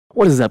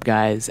What is up,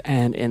 guys?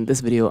 And in this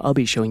video I'll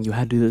be showing you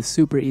how to do this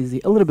super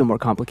easy, a little bit more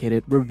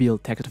complicated reveal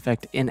text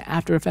effect in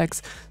After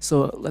Effects.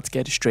 So let's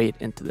get straight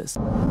into this.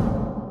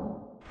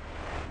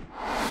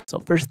 So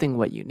first thing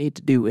what you need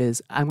to do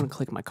is I'm going to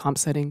click my comp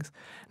settings,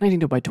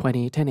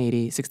 1920x20,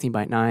 1080,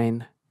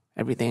 16:9,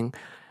 everything.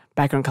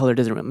 Background color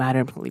doesn't really matter,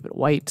 I'm going to leave it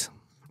white.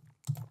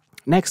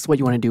 Next, what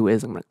you want to do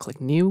is I'm going to click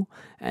new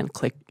and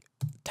click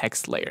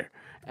text layer.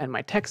 And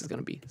my text is going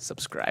to be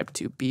subscribe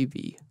to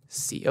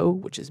BVCO,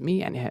 which is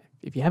me. And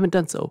if you haven't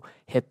done so,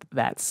 hit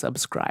that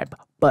subscribe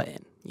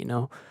button,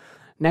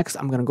 Next,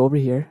 I'm going to go over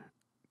here,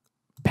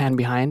 pan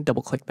behind,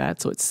 double click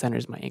that so it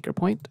centers my anchor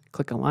point.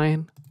 Click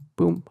align,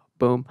 boom,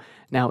 boom.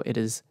 Now it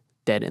is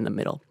dead in the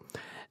middle.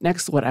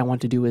 Next, what I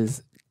want to do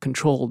is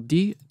Control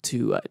D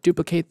to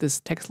duplicate this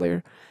text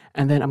layer.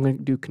 And then I'm going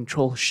to do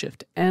Control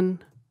Shift N,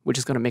 which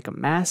is going to make a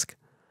mask.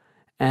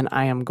 And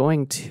I am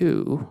going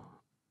to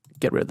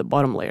get rid of the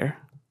bottom layer.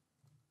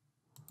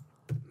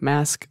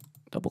 Mask,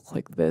 double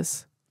click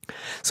this.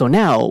 So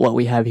now what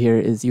we have here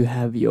is you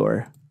have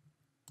your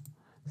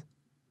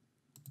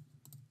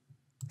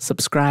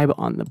subscribe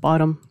on the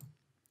bottom,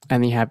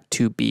 and you have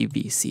to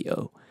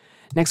BVCO.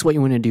 Next, what you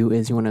want to do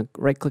is you want to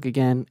right click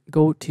again,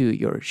 go to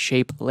your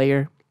shape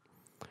layer,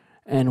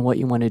 and what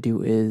you want to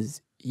do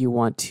is you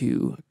want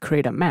to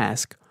create a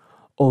mask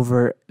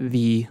over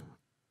the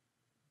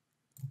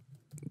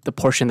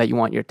portion that you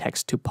want your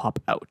text to pop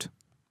out.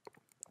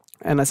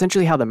 And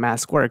essentially how the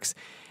mask works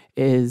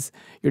is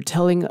you're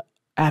telling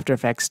After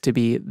Effects to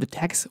be the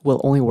text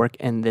will only work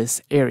in this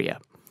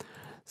area.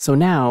 So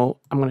now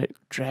I'm going to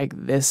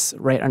drag this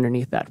right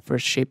underneath that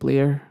first shape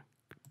layer,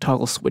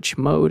 toggle switch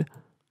mode,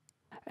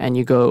 and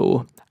you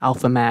go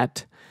alpha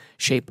matte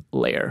shape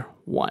layer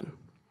 1.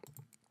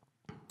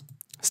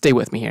 Stay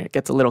with me here, it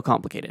gets a little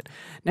complicated.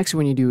 Next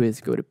what you do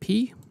is go to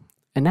P,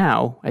 and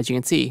now, as you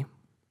can see,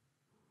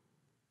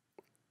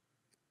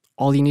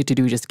 all you need to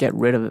do is just get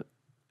rid of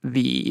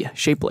the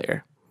shape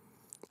layer.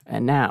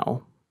 And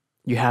now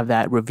you have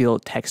that reveal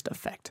text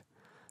effect.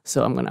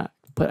 So I'm going to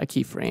put a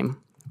keyframe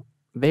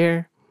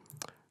there,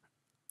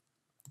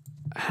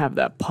 have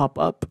that pop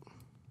up,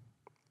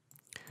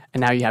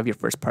 and now you have your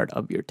first part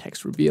of your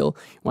text reveal.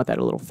 You want that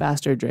a little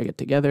faster, drag it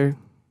together,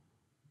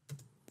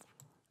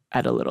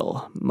 add a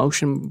little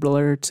motion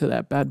blur to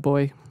that bad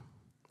boy,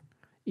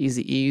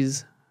 easy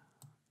ease,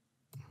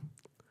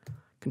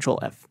 Control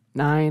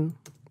F9,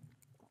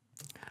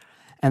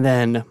 and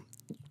then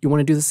you want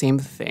to do the same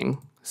thing.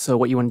 So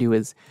what you want to do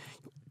is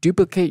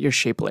duplicate your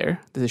shape layer.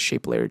 This is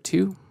shape layer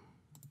 2.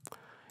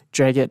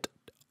 Drag it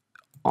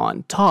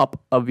on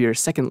top of your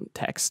second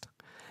text,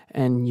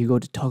 and you go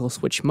to toggle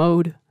switch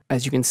mode.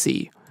 As you can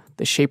see,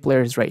 the shape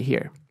layer is right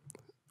here,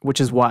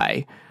 which is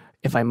why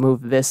if I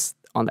move this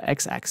on the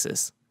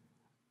x-axis,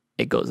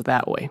 it goes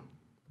that way.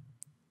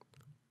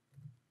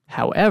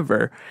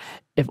 However,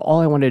 if all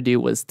I wanted to do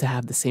was to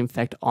have the same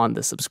effect on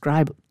the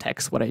subscribe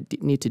text, what I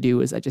need to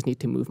do is I just need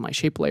to move my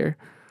shape layer.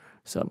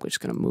 So I'm just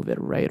going to move it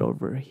right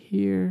over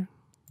here.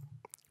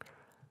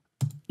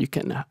 You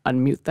can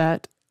unmute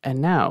that. And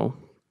now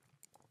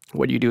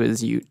what you do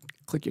is you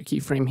click your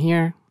keyframe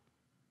here,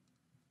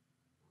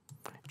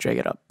 drag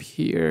it up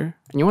here,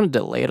 and you want to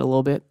delay it a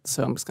little bit.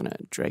 So I'm just going to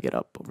drag it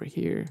up over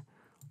here,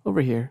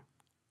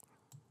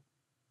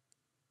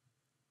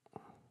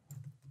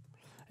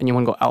 and you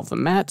want to go alpha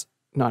matte,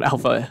 not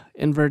alpha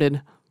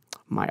inverted.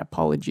 My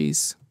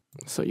apologies.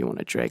 So you want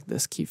to drag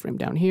this keyframe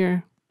down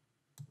here,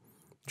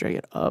 drag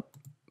it up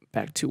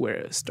back to where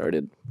it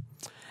started.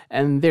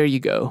 And there you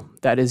go.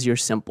 That is your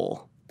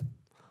simple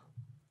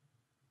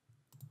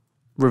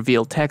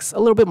reveal text. A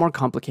little bit more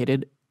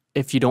complicated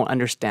if you don't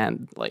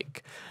understand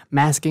like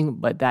masking,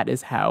 but that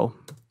is how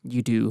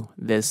you do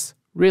this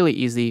really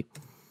easy.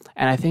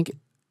 And I think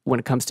when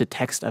it comes to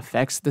text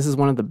effects, this is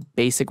one of the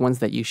basic ones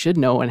that you should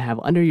know and have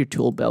under your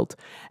tool belt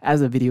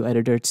as a video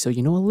editor, so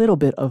you know a little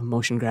bit of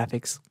motion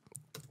graphics.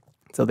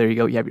 So there you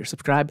go, you have your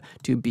subscribe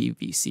to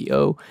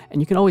BVCO,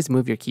 and you can always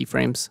move your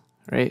keyframes,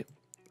 right?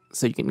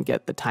 So you can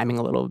get the timing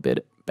a little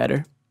bit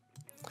better.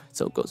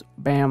 So it goes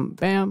bam,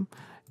 bam.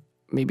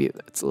 Maybe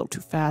it's a little too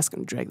fast,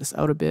 gonna drag this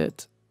out a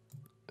bit.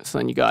 So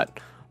then you got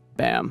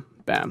bam,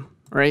 bam,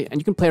 right?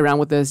 And you can play around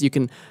with this. You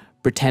can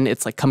pretend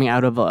it's like coming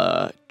out of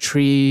a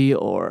tree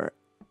or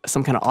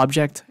some kind of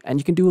object, and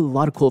you can do a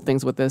lot of cool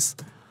things with this.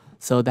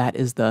 So that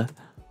is the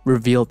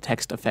reveal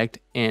text effect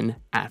in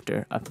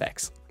After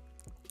Effects.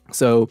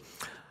 So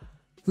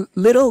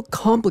little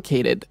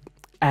complicated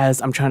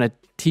as I'm trying to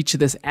teach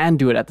this and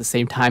do it at the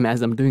same time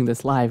as I'm doing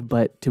this live,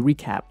 but to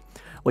recap,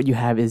 what you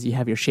have is you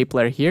have your shape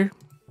layer here.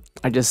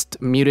 I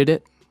just muted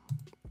it.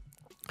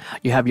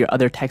 You have your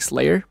other text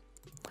layer.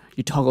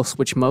 You toggle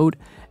switch mode,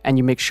 and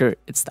you make sure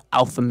it's the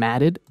alpha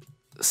matted.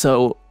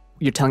 So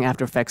you're telling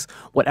After Effects,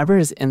 whatever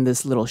is in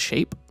this little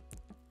shape,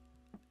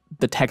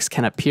 the text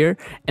can appear,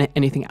 and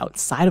anything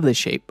outside of the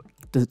shape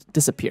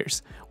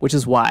disappears, which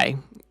is why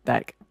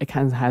that it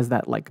kind of has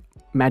that like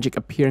magic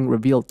appearing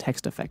reveal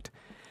text effect.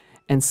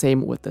 And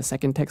same with the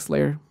second text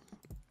layer.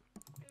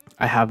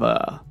 I have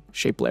a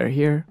shape layer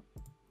here.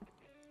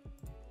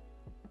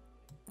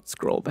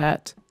 scroll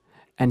that,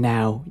 and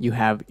now you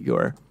have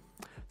your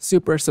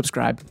super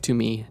subscribe to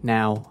me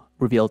now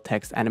reveal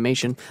text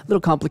animation. A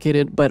little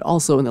complicated, but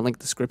also in the link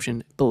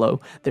description below,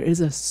 there is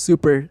a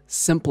super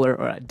simpler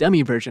or a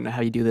dummy version of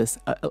how you do this,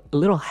 a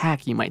little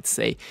hack you might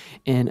say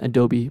in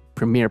Adobe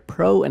Premiere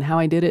Pro, and how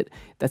I did it.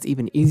 That's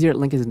even easier.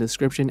 Link is in the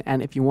description.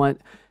 And if you want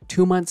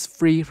 2 months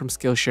free from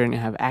Skillshare and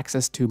have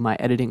access to my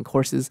editing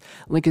courses,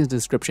 link is in the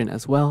description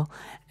as well.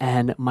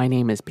 And my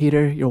name is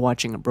Peter. You're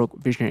watching a Broke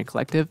Visionary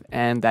Collective,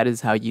 and that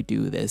is how you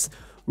do this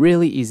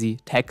really easy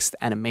text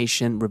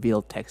animation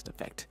reveal text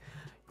effect.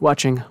 You're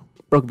watching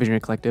Broke Visionary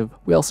Collective.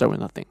 We all start with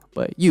nothing,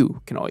 but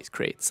you can always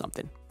create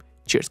something.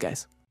 Cheers,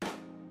 guys.